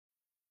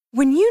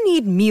When you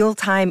need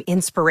mealtime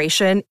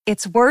inspiration,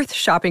 it's worth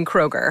shopping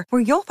Kroger,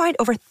 where you'll find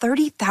over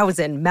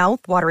 30,000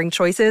 mouth-watering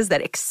choices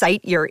that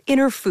excite your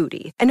inner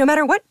foodie. And no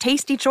matter what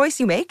tasty choice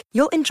you make,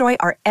 you'll enjoy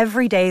our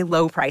everyday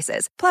low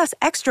prices, plus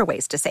extra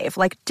ways to save,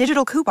 like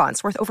digital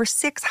coupons worth over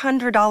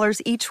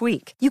 $600 each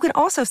week. You can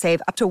also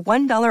save up to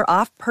 $1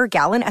 off per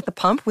gallon at the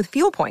pump with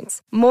fuel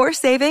points. More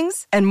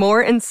savings and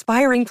more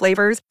inspiring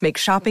flavors make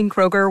shopping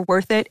Kroger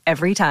worth it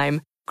every time.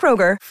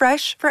 Kroger,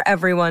 fresh for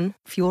everyone.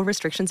 Fuel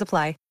restrictions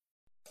apply.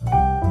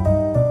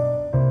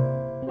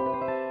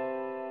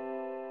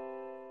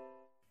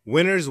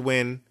 Winners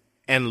win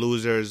and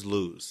losers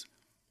lose.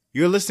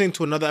 You're listening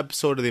to another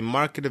episode of the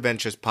Market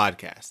Adventures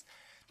podcast.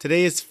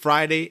 Today is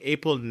Friday,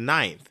 April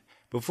 9th.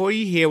 Before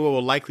you hear what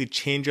will likely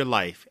change your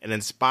life and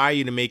inspire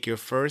you to make your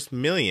first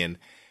million,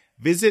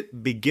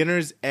 visit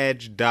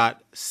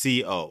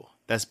beginnersedge.co.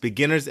 That's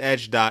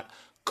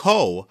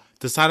beginnersedge.co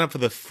to sign up for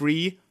the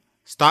free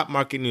stock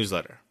market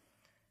newsletter.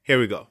 Here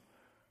we go.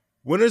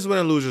 Winners win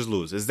and losers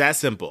lose. It's that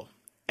simple.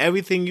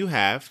 Everything you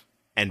have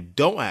and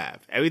don't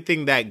have,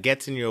 everything that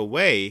gets in your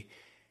way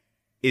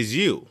is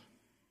you.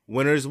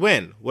 Winners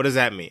win. What does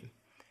that mean?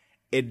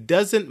 It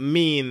doesn't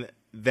mean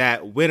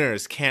that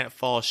winners can't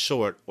fall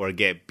short or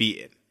get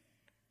beaten,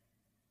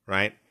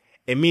 right?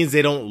 It means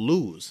they don't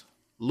lose.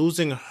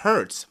 Losing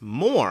hurts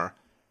more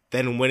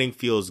than winning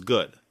feels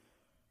good,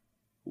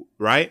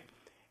 right?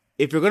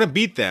 If you're going to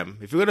beat them,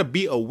 if you're going to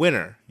beat a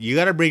winner, you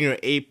got to bring your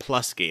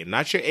A-plus game,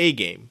 not your A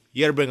game.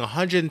 You got to bring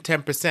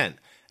 110%,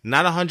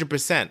 not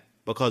 100%,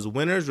 because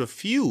winners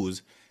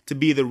refuse to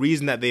be the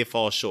reason that they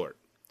fall short.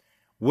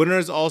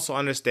 Winners also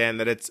understand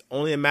that it's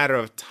only a matter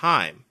of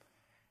time.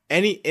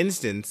 Any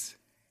instance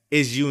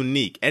is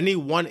unique. Any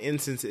one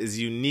instance is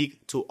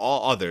unique to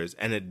all others,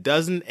 and it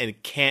doesn't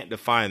and can't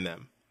define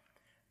them.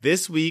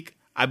 This week,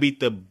 I beat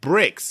the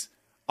bricks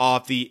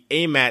off the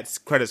AMAT's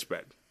credit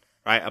spread,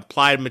 right?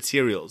 Applied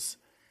Materials.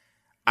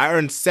 I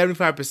earned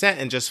 75%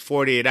 in just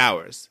 48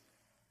 hours.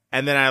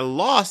 And then I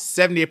lost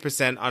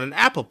 78% on an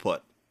Apple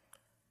put.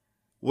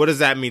 What does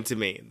that mean to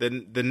me?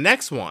 The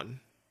next one,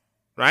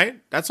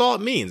 right? That's all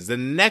it means. The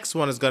next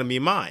one is going to be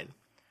mine,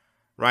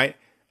 right?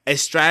 A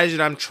strategy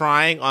that I'm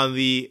trying on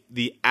the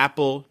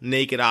Apple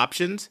naked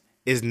options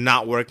is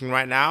not working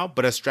right now,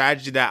 but a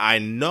strategy that I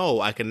know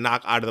I can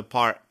knock out of the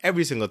park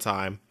every single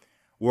time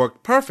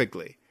worked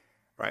perfectly,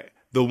 right?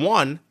 The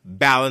one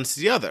balanced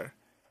the other.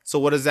 So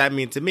what does that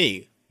mean to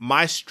me?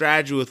 My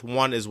strategy with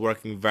one is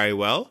working very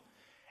well,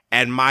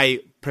 and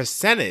my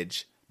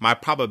percentage, my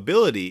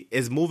probability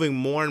is moving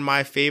more in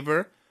my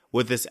favor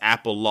with this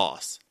Apple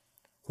loss.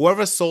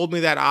 Whoever sold me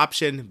that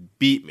option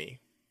beat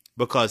me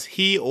because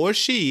he or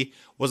she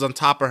was on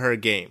top of her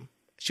game.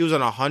 She was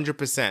on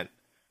 100%,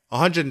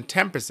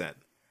 110%,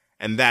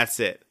 and that's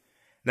it.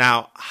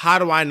 Now, how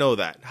do I know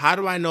that? How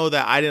do I know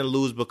that I didn't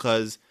lose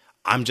because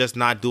I'm just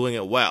not doing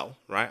it well,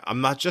 right?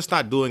 I'm not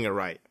doing it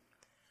right.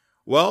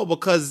 Well,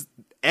 because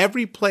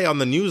every play on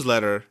the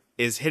newsletter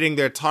is hitting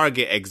their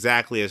target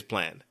exactly as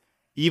planned,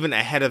 even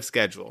ahead of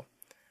schedule.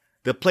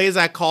 The plays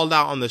I called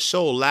out on the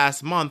show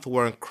last month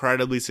were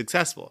incredibly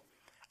successful.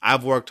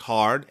 I've worked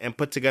hard and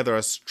put together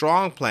a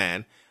strong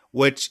plan,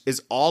 which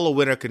is all a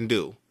winner can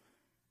do,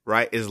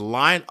 right? Is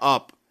line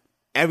up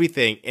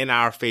everything in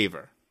our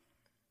favor,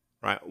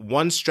 right?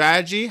 One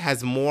strategy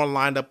has more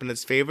lined up in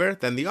its favor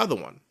than the other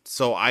one.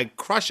 So I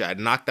crush it. I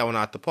knocked that one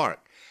out the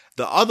park.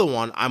 The other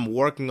one, I'm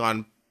working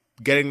on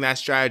getting that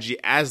strategy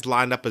as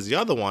lined up as the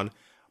other one,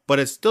 but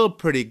it's still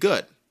pretty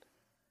good.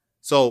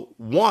 So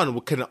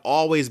one can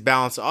always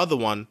balance the other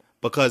one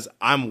because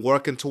I'm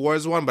working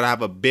towards one, but I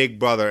have a big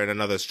brother in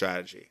another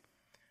strategy,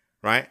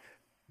 right?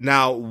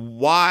 Now,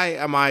 why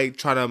am I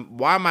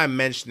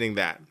mentioning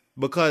that?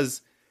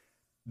 Because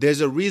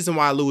there's a reason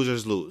why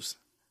losers lose,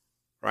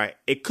 right?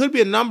 It could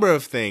be a number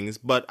of things,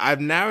 but I've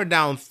narrowed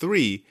down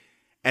 3,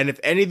 and if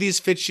any of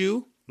these fit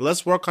you,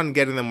 let's work on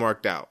getting them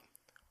worked out.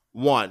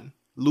 1,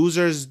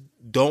 losers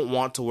don't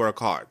want to work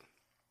hard.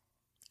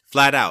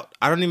 Flat out.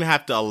 I don't even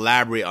have to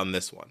elaborate on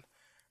this one,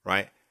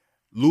 right?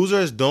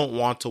 Losers don't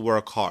want to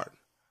work hard.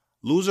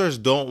 Losers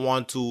don't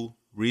want to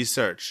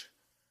research,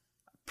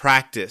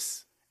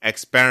 practice,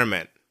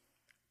 experiment,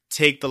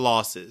 take the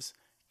losses,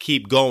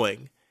 keep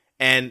going.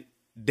 And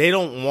they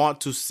don't want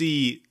to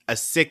see a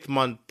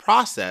 6-month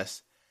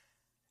process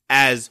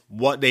as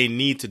what they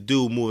need to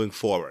do moving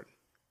forward,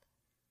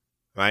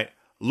 right?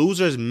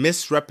 Losers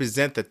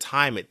misrepresent the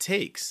time it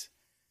takes.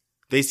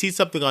 They see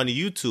something on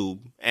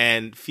YouTube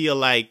and feel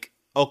like,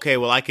 okay,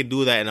 well, I can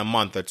do that in a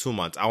month or 2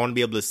 months. I want to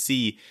be able to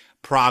see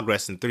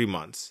progress in 3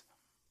 months,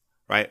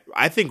 right?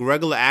 I think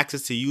regular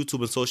access to YouTube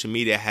and social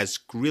media has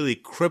really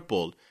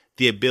crippled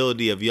the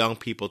ability of young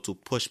people to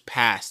push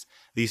past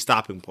these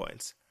stopping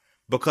points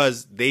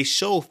because they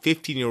show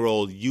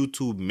 15-year-old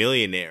YouTube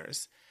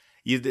millionaires,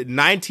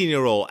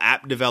 19-year-old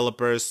app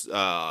developers,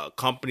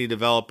 company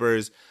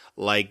developers,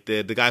 like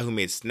the guy who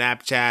made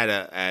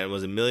Snapchat and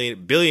was a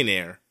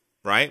billionaire,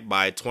 right,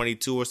 by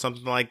 22 or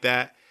something like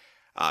that.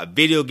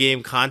 Video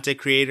game content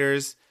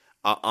creators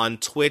on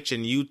Twitch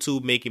and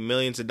YouTube making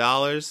millions of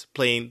dollars,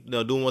 playing,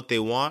 doing what they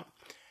want.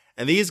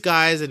 And these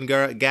guys and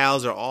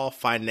gals are all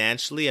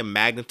financially a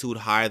magnitude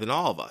higher than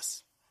all of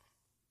us,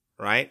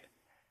 right?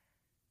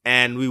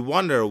 And we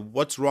wonder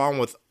what's wrong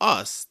with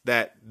us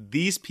that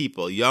these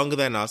people younger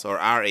than us or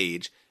our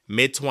age,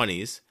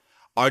 mid-20s,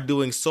 are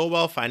doing so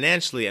well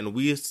financially and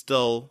we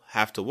still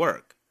have to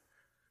work.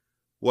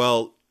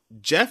 Well,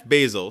 Jeff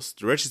Bezos,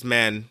 the richest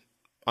man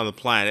on the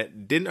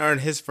planet, didn't earn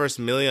his first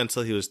million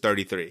until he was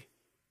 33.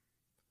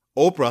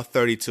 Oprah,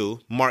 32.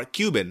 Mark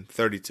Cuban,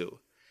 32.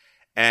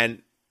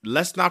 And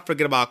let's not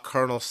forget about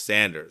Colonel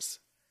Sanders,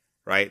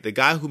 right? The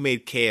guy who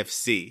made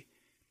KFC.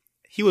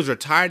 He was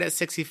retired at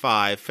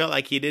 65, felt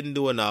like he didn't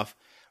do enough,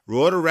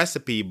 wrote a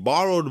recipe,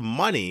 borrowed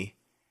money,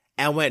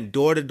 and went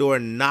door to door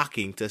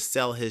knocking to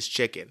sell his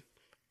chicken.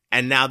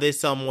 And now they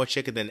sell more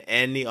chicken than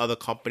any other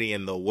company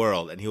in the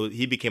world. And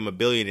he became a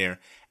billionaire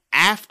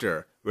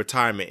after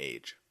retirement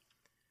age.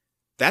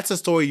 That's a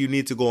story you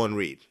need to go and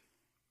read.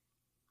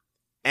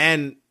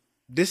 And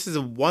this is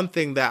one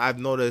thing that I've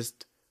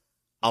noticed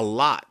a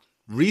lot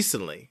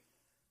recently.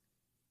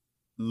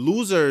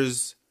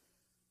 Losers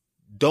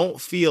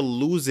don't feel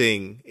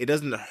losing. It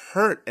doesn't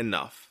hurt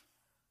enough,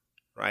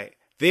 right?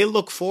 They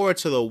look forward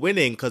to the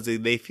winning because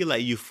they feel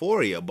like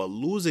euphoria, but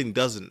losing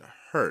doesn't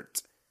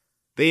hurt.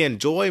 They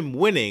enjoy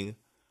winning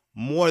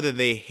more than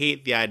they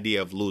hate the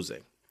idea of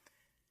losing.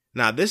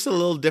 Now, this is a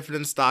little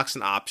different in stocks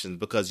and options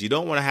because you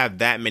don't want to have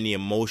that many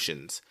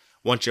emotions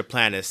once your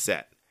plan is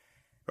set,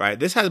 right?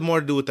 This has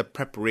more to do with the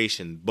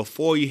preparation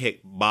before you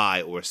hit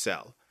buy or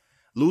sell.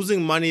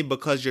 Losing money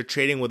because you're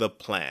trading with a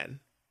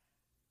plan,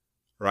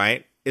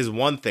 right, is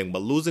one thing,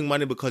 but losing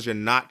money because you're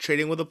not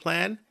trading with a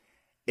plan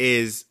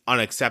is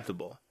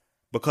unacceptable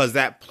because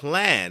that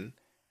plan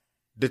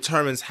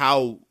determines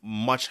how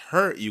much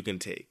hurt you can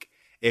take.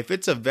 If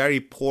it's a very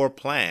poor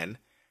plan,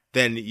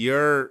 then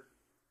you're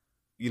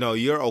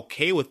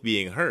okay with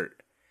being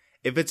hurt.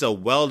 If it's a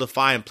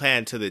well-defined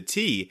plan to the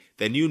T,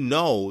 then you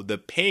know the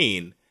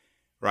pain,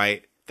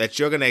 right, that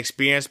you're going to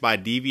experience by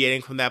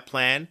deviating from that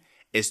plan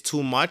is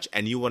too much,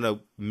 and you want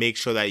to make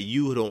sure that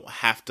you don't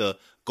have to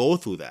go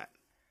through that.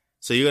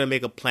 So you're going to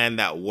make a plan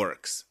that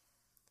works,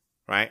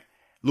 right?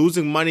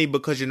 Losing money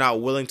because you're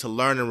not willing to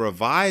learn and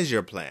revise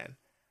your plan,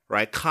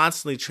 right?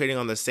 Constantly trading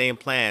on the same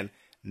plan,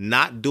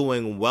 not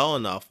doing well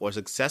enough or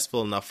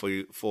successful enough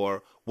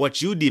for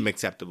what you deem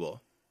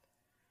acceptable,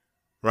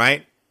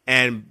 right?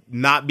 And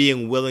not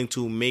being willing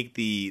to make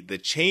the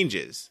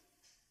changes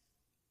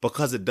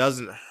because it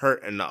doesn't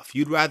hurt enough.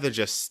 You'd rather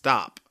just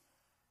stop,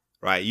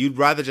 right? You'd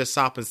rather just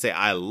stop and say,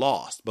 I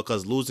lost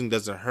because losing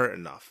doesn't hurt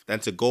enough than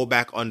to go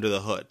back under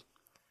the hood.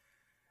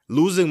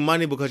 Losing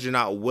money because you're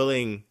not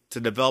willing to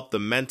develop the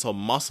mental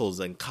muscles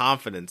and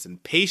confidence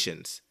and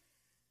patience.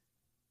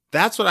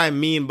 That's what I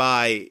mean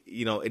by,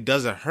 it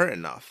doesn't hurt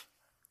enough.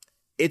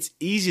 It's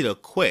easy to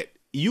quit.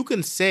 You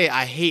can say,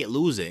 I hate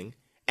losing,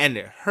 and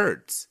it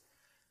hurts.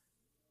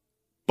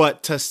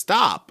 But to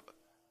stop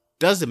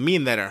doesn't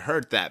mean that it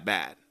hurt that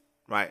bad,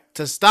 right?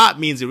 To stop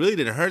means it really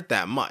didn't hurt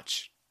that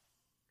much,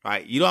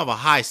 right? You don't have a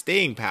high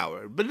staying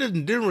power, but it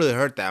didn't really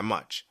hurt that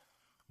much.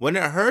 When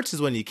it hurts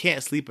is when you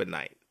can't sleep at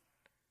night,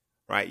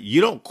 right? You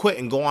don't quit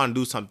and go on and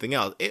do something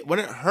else. When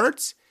it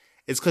hurts,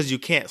 it's because you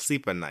can't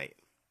sleep at night,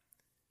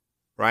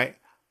 right?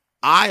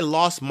 I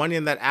lost money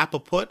in that Apple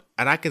put,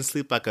 and I can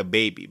sleep like a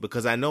baby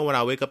because I know when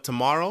I wake up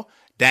tomorrow,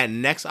 that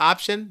next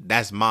option,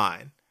 that's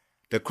mine.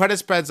 The credit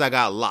spreads I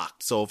got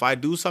locked. So if I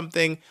do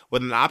something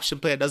with an option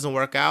play that doesn't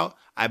work out,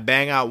 I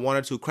bang out 1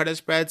 or 2 credit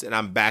spreads and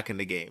I'm back in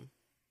the game.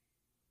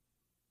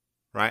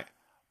 Right?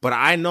 But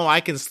I know I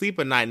can sleep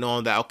at night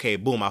knowing that, okay,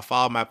 boom, I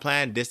followed my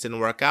plan. This didn't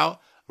work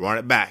out. Run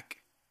it back.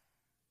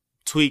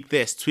 Tweak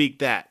this, tweak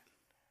that.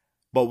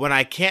 But when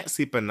I can't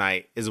sleep at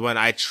night is when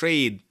I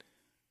trade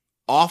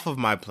off of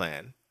my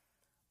plan,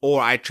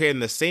 or I trade in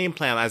the same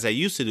plan as I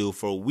used to do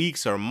for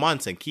weeks or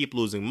months and keep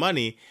losing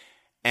money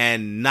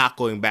and not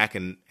going back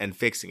and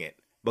fixing it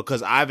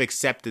because I've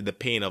accepted the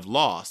pain of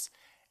loss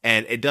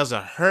and it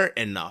doesn't hurt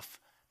enough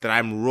that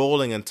I'm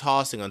rolling and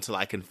tossing until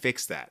I can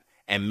fix that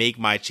and make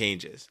my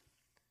changes.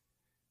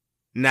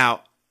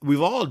 Now,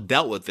 we've all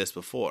dealt with this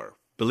before,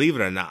 believe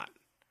it or not.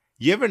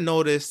 You ever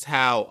noticed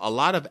how a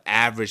lot of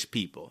average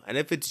people, and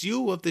if it's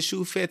you, if the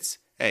shoe fits,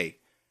 hey,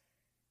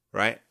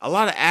 right? A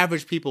lot of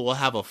average people will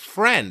have a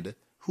friend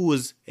who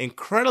is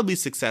incredibly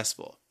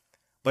successful,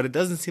 but it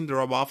doesn't seem to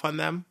rub off on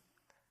them.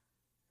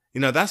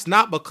 That's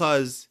not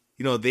because,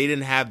 they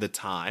didn't have the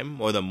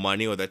time or the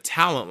money or the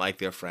talent like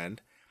their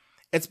friend.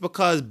 It's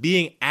because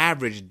being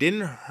average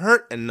didn't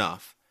hurt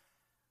enough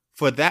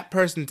for that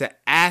person to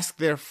ask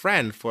their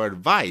friend for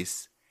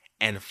advice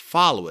and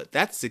follow it.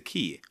 That's the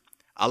key.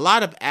 A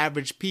lot of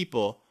average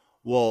people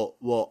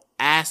will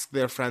ask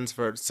their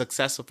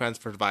successful friends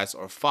for advice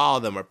or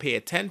follow them or pay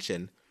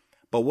attention,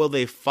 but will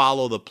they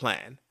follow the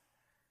plan,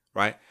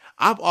 right?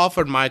 I've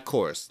offered my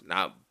course.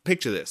 Now,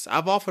 picture this.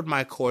 I've offered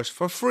my course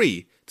for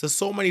free to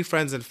so many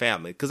friends and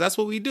family because that's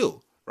what we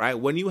do, right?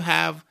 When you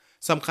have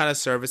some kind of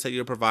service that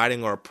you're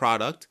providing or a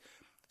product,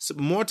 so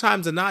more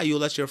times than not, you'll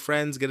let your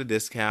friends get a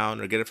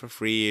discount or get it for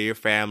free or your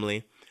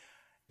family.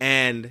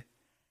 And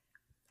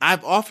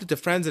I've offered to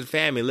friends and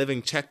family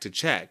living check to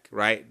check,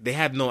 right? They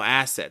have no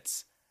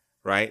assets,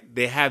 right?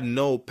 They have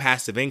no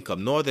passive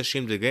income, no other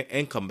streams of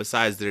income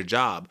besides their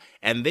job.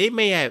 And they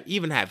may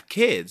even have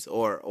kids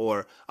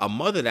or a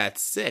mother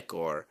that's sick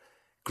or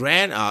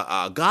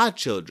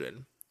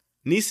godchildren,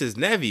 nieces,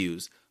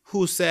 nephews,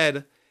 who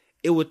said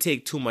it would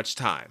take too much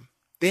time.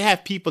 They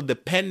have people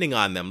depending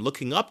on them,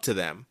 looking up to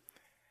them.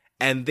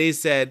 And they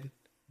said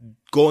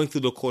going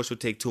through the course would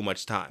take too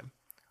much time.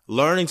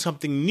 Learning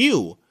something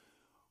new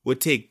would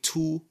take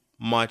too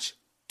much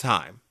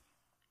time.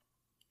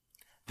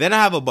 Then I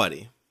have a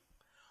buddy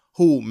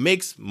who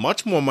makes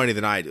much more money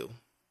than I do,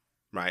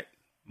 right?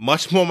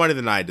 Much more money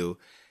than I do.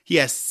 He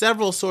has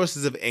several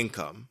sources of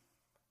income.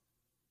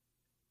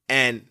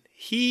 And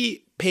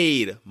he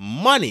paid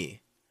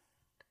money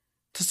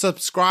to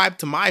subscribe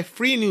to my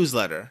free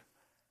newsletter.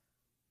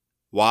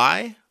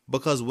 Why?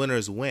 Because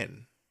winners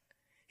win.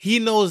 He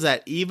knows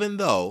that even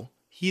though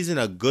he's in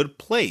a good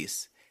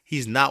place,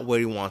 he's not where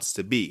he wants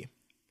to be.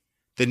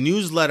 The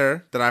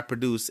newsletter that I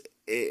produce,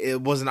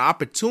 it was an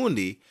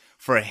opportunity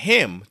for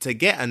him to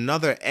get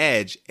another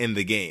edge in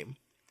the game.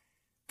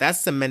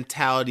 That's the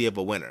mentality of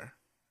a winner.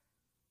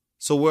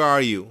 So where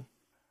are you?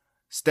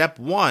 Step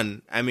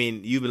one,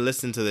 you've been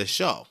listening to this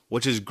show,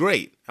 which is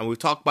great. And we've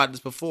talked about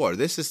this before.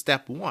 This is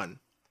step one.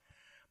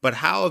 But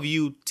how have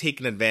you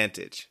taken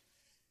advantage?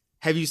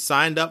 Have you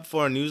signed up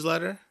for a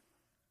newsletter?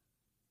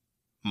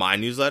 My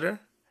newsletter?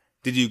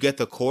 Did you get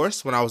the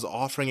course when I was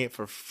offering it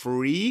for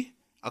free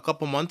a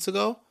couple months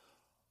ago?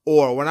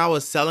 Or when I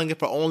was selling it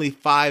for only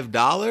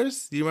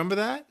 $5? Do you remember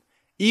that?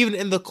 Even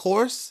in the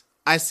course,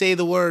 I say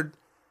the word,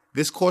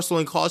 this course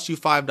only costs you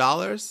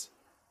 $5.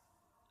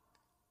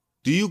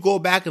 Do you go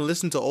back and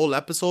listen to old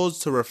episodes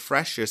to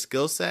refresh your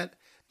skill set?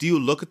 Do you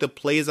look at the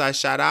plays I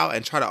shout out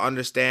and try to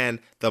understand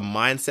the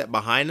mindset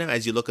behind them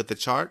as you look at the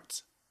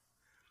charts?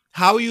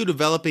 How are you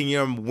developing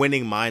your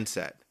winning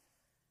mindset?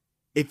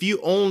 If you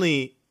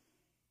only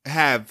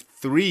have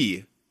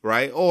 3,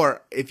 right?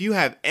 Or if you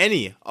have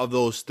any of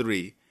those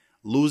 3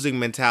 losing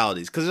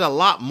mentalities, because there's a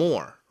lot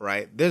more,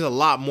 right? There's a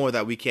lot more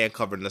that we can't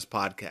cover in this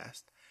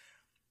podcast.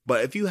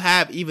 But if you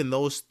have even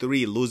those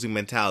 3 losing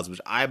mentalities,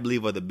 which I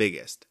believe are the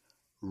biggest,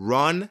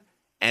 run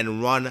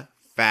and run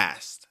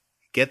fast.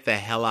 Get the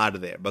hell out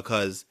of there,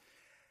 because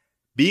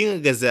being a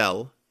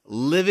gazelle,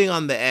 living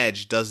on the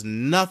edge, does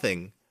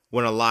nothing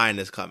when a lion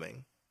is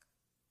coming.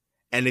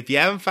 And if you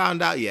haven't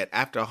found out yet,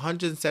 after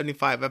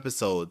 175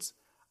 episodes,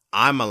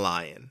 I'm a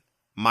lion.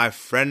 My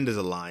friend is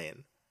a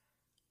lion.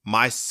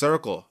 My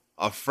circle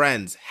of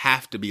friends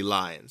have to be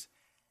lions.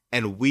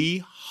 And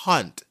we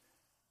hunt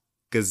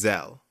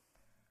gazelle.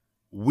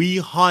 We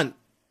hunt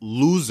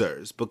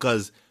losers,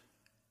 because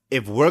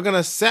if we're going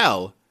to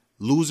sell,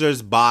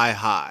 losers buy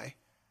high,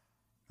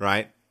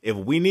 right? If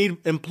we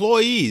need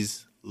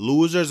employees,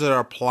 losers are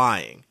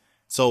applying.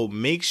 So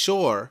make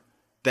sure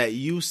that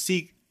you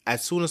seek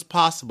as soon as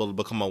possible to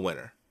become a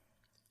winner.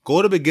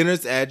 Go to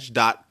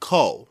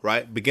beginnersedge.co,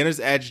 right?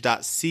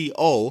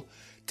 beginnersedge.co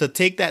to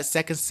take that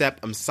second step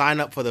and sign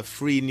up for the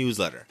free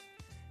newsletter.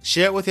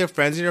 Share it with your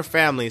friends and your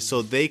family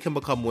so they can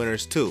become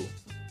winners too.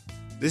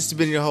 This has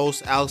been your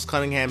host, Alex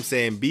Cunningham,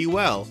 saying be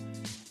well.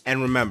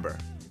 And remember,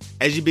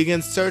 as you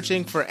begin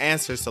searching for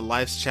answers to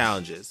life's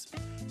challenges,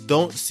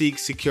 don't seek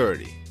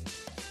security.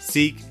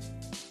 Seek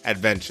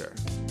adventure.